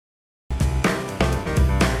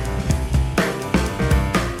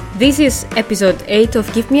This is episode 8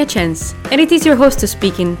 of Give Me a Chance, and it is your host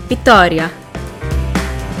speaking, Vittoria.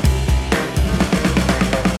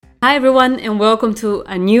 Hi everyone, and welcome to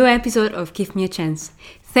a new episode of Give Me a Chance.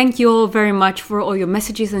 Thank you all very much for all your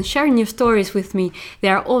messages and sharing your stories with me. They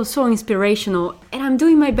are all so inspirational, and I'm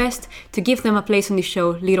doing my best to give them a place on the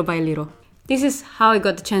show little by little. This is how I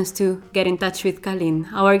got the chance to get in touch with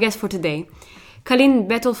Kalin, our guest for today. Kalin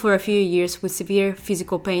battled for a few years with severe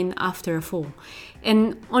physical pain after a fall,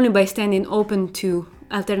 and only by standing open to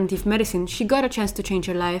alternative medicine, she got a chance to change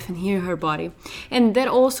her life and heal her body. And that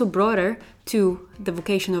also brought her to the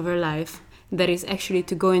vocation of her life, that is actually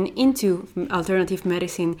to going into alternative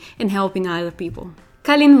medicine and helping other people.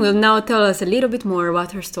 Kalin will now tell us a little bit more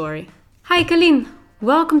about her story. Hi Kalin,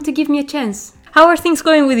 welcome to Give Me a Chance. How are things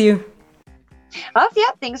going with you? Oh,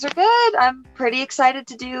 yeah, things are good. I'm pretty excited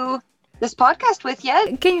to do this podcast with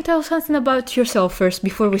you. Can you tell us something about yourself first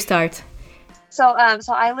before we start? So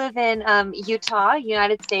I live in Utah,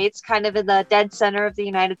 United States, kind of in the dead center of the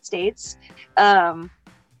United States. And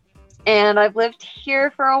I've lived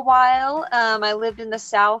here for a while. I lived in the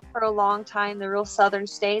South for a long time, the real southern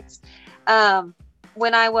states.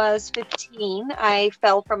 When I was 15, I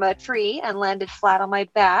fell from a tree and landed flat on my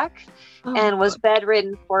back and was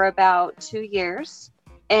bedridden for about 2 years.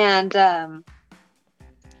 And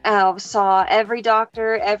I saw every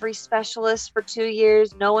doctor, every specialist for 2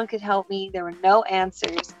 years. No one could help me. There were no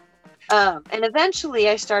answers. And eventually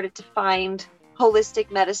I started to find holistic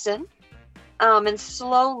medicine. And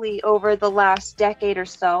slowly over the last decade or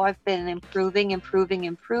so, I've been improving.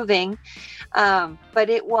 But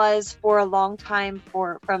it was for a long time,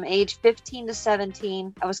 from age 15 to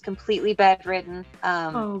 17, I was completely bedridden.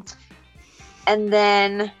 And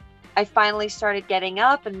then I finally started getting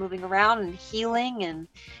up and moving around and healing,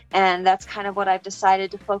 and that's kind of what I've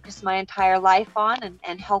decided to focus my entire life on,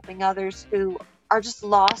 and helping others who are just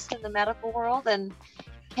lost in the medical world and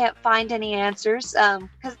can't find any answers,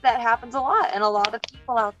 because that happens a lot, and a lot of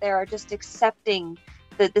people out there are just accepting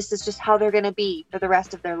that this is just how they're going to be for the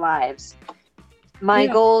rest of their lives. My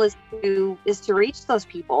goal is to reach those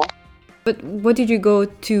people. But what did you go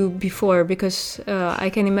to before? Because I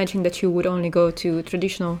can imagine that you would only go to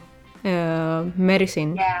traditional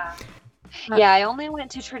medicine. Yeah, I only went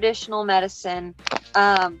to traditional medicine.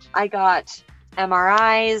 I got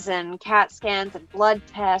MRIs and CAT scans and blood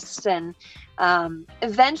tests, and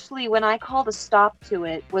eventually when I called a stop to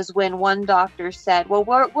it was when one doctor said, well,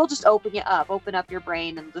 we'll just open up your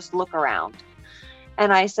brain and just look around.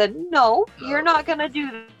 And I said, no, you're not going to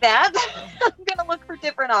do that. I'm going to look for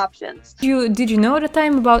different options. Did you know at the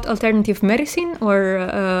time about alternative medicine, or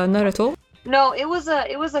not at all? No, it was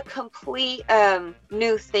a complete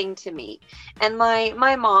new thing to me. And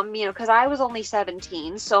my mom, because I was only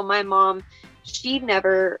 17, so my mom, she'd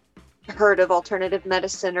never heard of alternative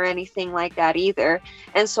medicine or anything like that either.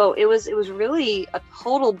 And so it was really a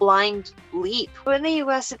total blind leap. In the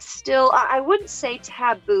US, it's still, I wouldn't say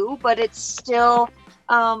taboo, but it's still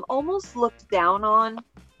almost looked down on.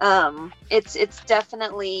 It's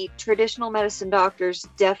definitely, traditional medicine doctors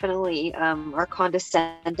definitely are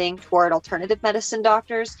condescending toward alternative medicine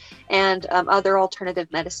doctors and other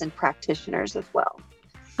alternative medicine practitioners as well.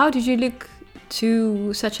 How did you look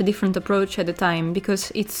to such a different approach at the time?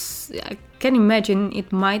 Because I can imagine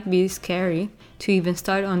it might be scary to even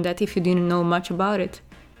start on that if you didn't know much about it.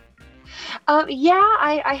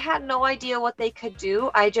 I had no idea what they could do.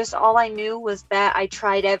 All I knew was that I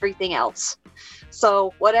tried everything else.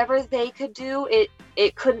 So whatever they could do,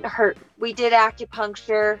 it couldn't hurt. We did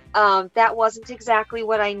acupuncture. That wasn't exactly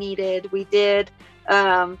what I needed. We did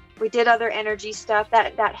other energy stuff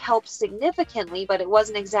that helped significantly, but it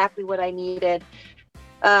wasn't exactly what I needed.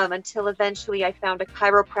 Until eventually I found a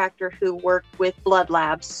chiropractor who worked with blood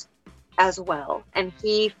labs as well. And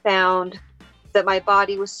he found that my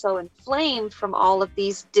body was so inflamed from all of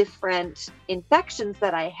these different infections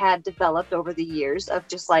that I had developed over the years of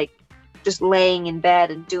just laying in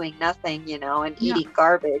bed and doing nothing, and eating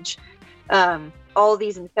garbage. All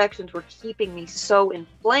these infections were keeping me so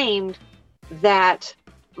inflamed that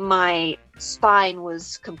my spine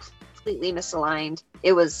was completely misaligned.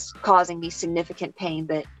 It was causing me significant pain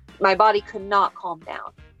that my body could not calm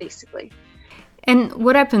down, basically. And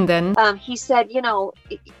what happened then? He said,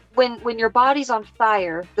 when your body's on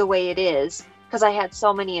fire the way it is, because I had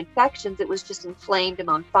so many infections, it was just inflamed and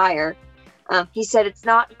on fire. He said, it's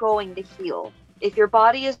not going to heal. If your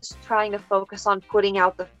body is trying to focus on putting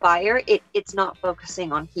out the fire, it's not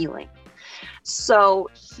focusing on healing. So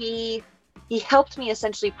he helped me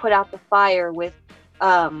essentially put out the fire with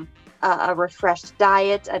a refreshed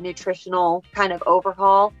diet, a nutritional kind of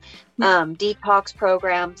overhaul, detox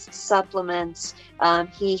programs, supplements.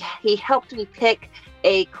 He helped me pick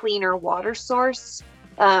a cleaner water source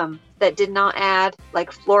that did not add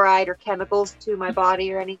like fluoride or chemicals to my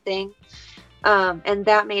body or anything. And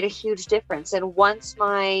that made a huge difference. And once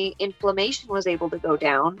my inflammation was able to go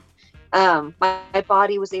down, my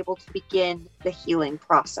body was able to begin the healing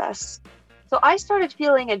process. So I started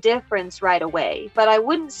feeling a difference right away, but I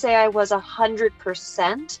wouldn't say I was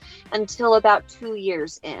 100% until about 2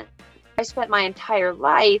 years in. I spent my entire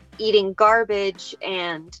life eating garbage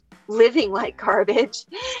and living like garbage.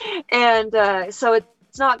 And so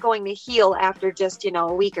it's not going to heal after just,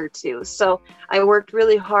 a week or two. So I worked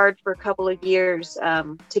really hard for a couple of years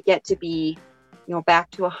to get to be,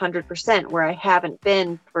 back to 100%, where I haven't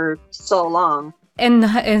been for so long. And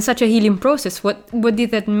in such a healing process, what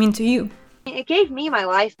did that mean to you? It gave me my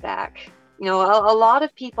life back. A lot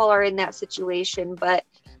of people are in that situation, but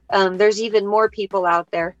there's even more people out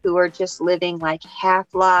there who are just living like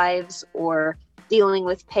half lives or dealing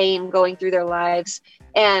with pain going through their lives.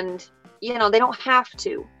 And, they don't have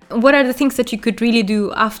to. What are the things that you could really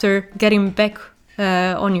do after getting back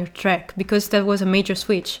on your track? Because that was a major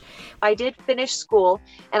switch. I did finish school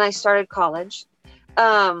and I started college.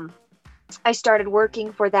 I started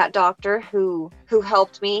working for that doctor who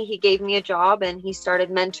helped me. He gave me a job and he started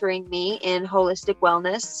mentoring me in holistic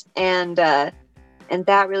wellness. And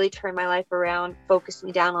that really turned my life around, focused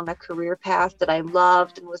me down on a career path that I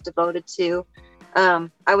loved and was devoted to.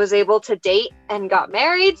 I was able to date and got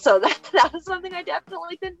married, so that was something I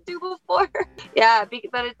definitely didn't do before. Yeah,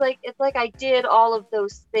 but it's like I did all of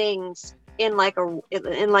those things in like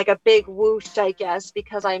a big whoosh, I guess,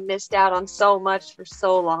 because I missed out on so much for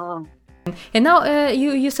so long. And now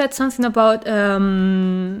you said something about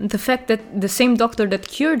the fact that the same doctor that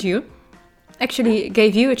cured you actually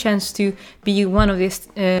gave you a chance to be one of this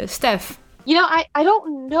staff. I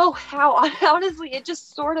don't know how, honestly, it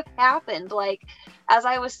just sort of happened. Like, as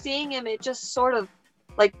I was seeing him, it just sort of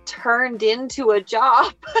like turned into a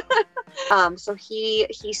job. So he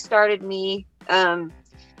started me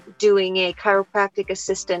doing a chiropractic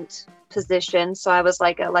assistant position. So I was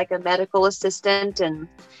like a medical assistant and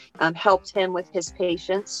helped him with his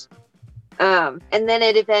patients. And then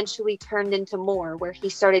it eventually turned into more, where he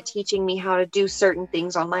started teaching me how to do certain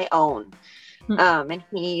things on my own. And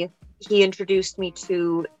he introduced me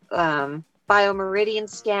to biomeridian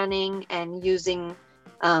scanning and using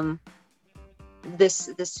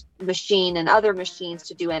this machine and other machines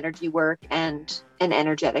to do energy work and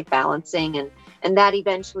energetic balancing, and that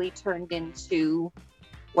eventually turned into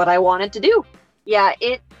what I wanted to do. Yeah,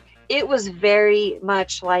 it was very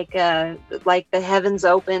much like the heavens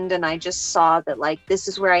opened and I just saw that like this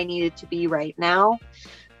is where I needed to be right now.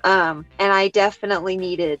 And I definitely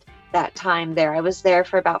needed that time there. I was there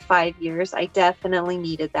for about 5 years. I definitely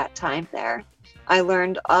needed that time there. I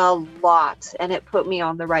learned a lot and it put me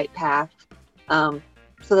on the right path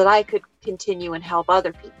so that I could continue and help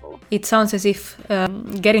other people. It sounds as if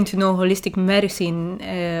getting to know holistic medicine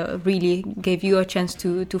really gave you a chance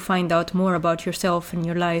to find out more about yourself and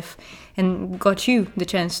your life and got you the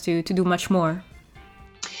chance to do much more.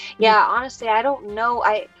 Yeah, honestly, I don't know.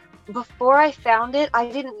 Before I found it, I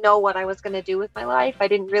didn't know what I was going to do with my life. I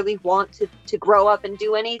didn't really want to grow up and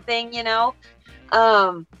do anything, and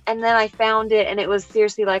then I found it and it was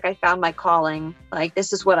seriously like I found my calling. Like,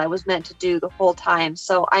 this is what I was meant to do the whole time.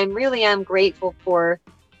 So I really am grateful for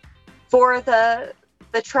the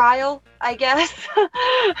trial, I guess,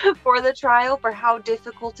 for how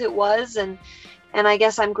difficult it was. And I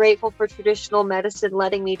guess I'm grateful for traditional medicine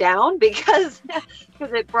letting me down because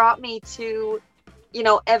it brought me to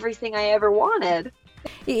everything I ever wanted.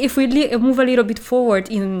 If we move a little bit forward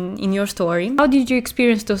in your story, how did you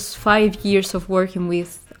experience those 5 years of working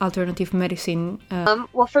with alternative medicine?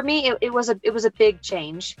 Well, for me, it was a big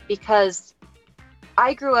change because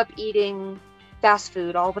I grew up eating fast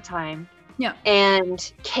food all the time. Yeah. And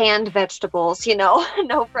canned vegetables,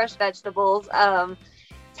 no fresh vegetables,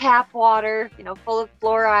 tap water, full of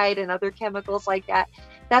fluoride and other chemicals like that.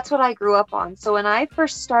 That's what I grew up on. So when I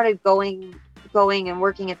first started going and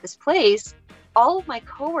working at this place, all of my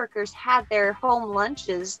coworkers had their home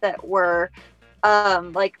lunches that were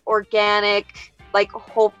like organic, like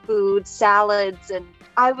whole food salads, and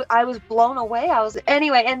I was blown away.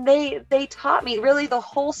 And they taught me, really the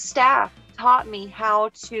whole staff taught me how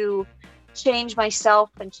to change myself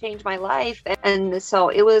and change my life. And so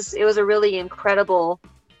it was a really incredible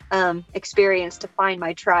experience to find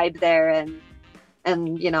my tribe there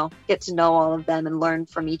and get to know all of them and learn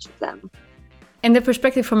from each of them. And the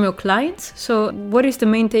perspective from your clients. So what is the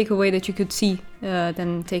main takeaway that you could see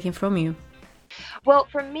then taken from you? Well,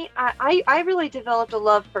 for me, I really developed a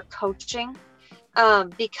love for coaching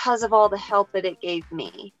because of all the help that it gave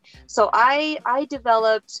me. So I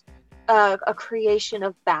developed a creation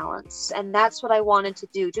of balance, and that's what I wanted to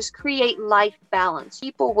do, just create life balance.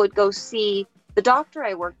 People would go see the doctor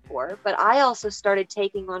I worked for, but I also started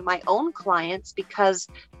taking on my own clients because,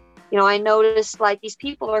 you know, I noticed like these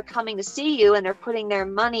people are coming to see you and they're putting their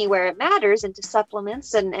money where it matters into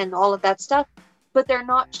supplements and all of that stuff, but they're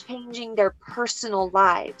not changing their personal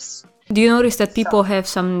lives. Do you notice that people have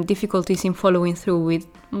some difficulties in following through with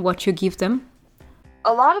what you give them?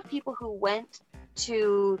 A lot of people who went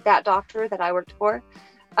to that doctor that I worked for,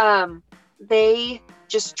 they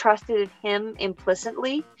just trusted him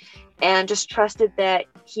implicitly and just trusted that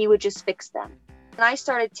he would just fix them. And I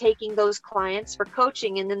started taking those clients for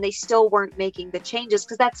coaching, and then they still weren't making the changes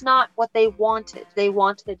because that's not what they wanted. They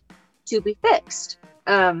wanted to be fixed.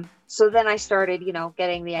 So then I started, you know,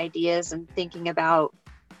 getting the ideas and thinking about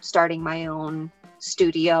starting my own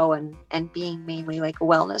studio and being mainly like a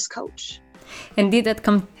wellness coach. And did that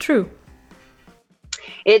come true?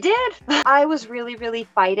 It did. I was really, really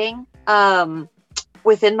fighting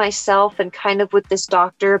within myself and kind of with this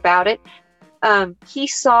doctor about it. He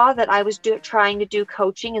saw that I was trying to do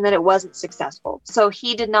coaching and that it wasn't successful. So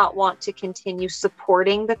he did not want to continue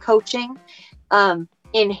supporting the coaching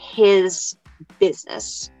in his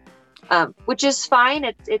business, which is fine.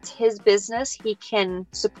 It's his business. He can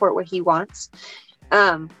support what he wants.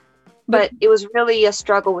 But it was really a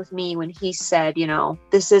struggle with me when he said, you know,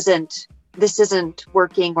 this isn't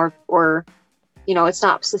working or, you know, it's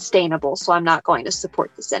not sustainable. So I'm not going to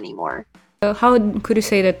support this anymore. How could you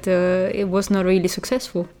say that it was not really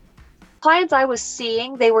successful? Clients I was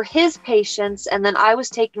seeing, they were his patients, and then I was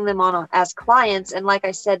taking them on as clients. And like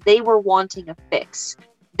I said, they were wanting a fix.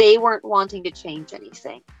 They weren't wanting to change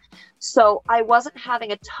anything. So I wasn't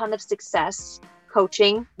having a ton of success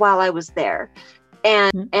coaching while I was there.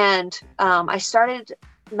 And I started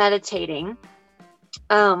meditating.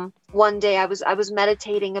 One day I was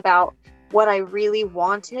meditating about what I really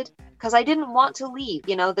wanted, because I didn't want to leave.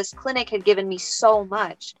 You know, this clinic had given me so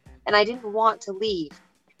much and I didn't want to leave.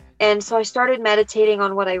 And so I started meditating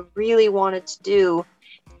on what I really wanted to do.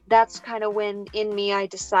 That's kind of when in me I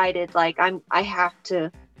decided like I have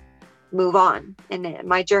to move on, and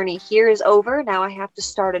my journey here is over. Now I have to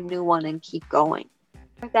start a new one and keep going.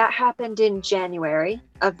 That happened in January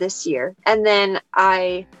of this year. And then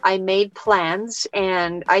I made plans,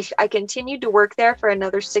 and I continued to work there for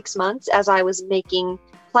another 6 months as I was making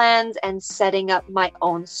plans and setting up my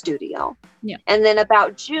own studio. Yeah. And then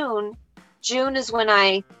about June is when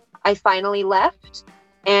I finally left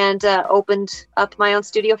and opened up my own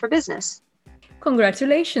studio for business.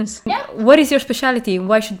 Congratulations. Yeah. What is your specialty?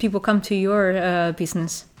 Why should people come to your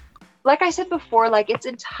business? Like I said before, like it's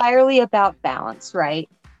entirely about balance, right?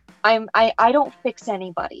 I don't fix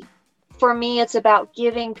anybody. For me, it's about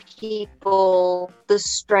giving people the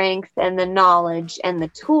strength and the knowledge and the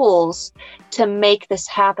tools to make this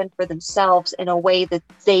happen for themselves in a way that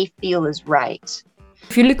they feel is right.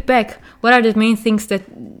 If you look back, what are the main things that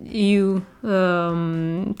you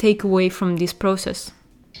take away from this process?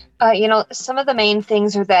 You know, some of the main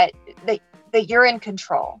things are that you're in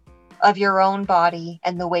control of your own body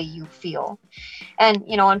and the way you feel. And,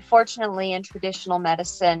 you know, unfortunately in traditional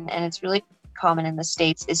medicine, and it's really common in the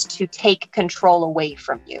States, is to take control away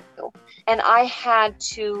from you. And I had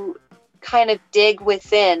to kind of dig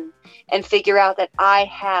within and figure out that I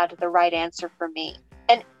had the right answer for me.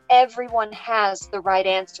 And everyone has the right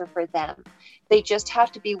answer for them. They just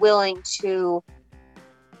have to be willing to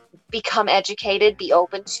become educated, be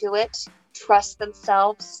open to it, trust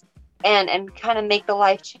themselves, and kind of make the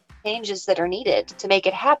life changes that are needed to make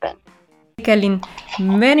it happen. Kalin,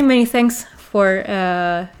 many thanks for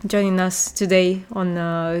joining us today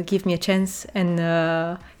on Give Me a Chance,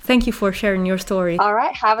 and thank you for sharing your story. All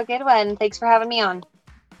right, have a good one. Thanks for having me on.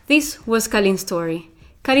 This was Kalin's story.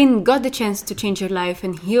 Kalin got the chance to change her life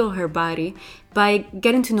and heal her body by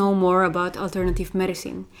getting to know more about alternative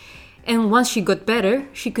medicine. And once she got better,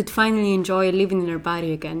 she could finally enjoy living in her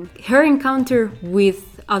body again. Her encounter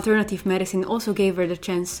with alternative medicine also gave her the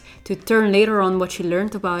chance to turn later on what she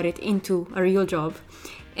learned about it into a real job,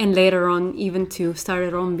 and later on even to start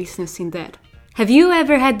her own business in that. Have you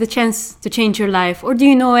ever had the chance to change your life, or do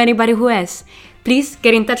you know anybody who has? Please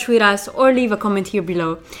get in touch with us or leave a comment here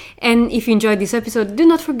below. And if you enjoyed this episode, do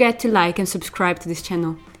not forget to like and subscribe to this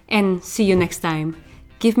channel. And see you next time.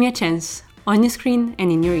 Give me a chance, on your screen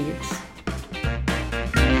and in your ears.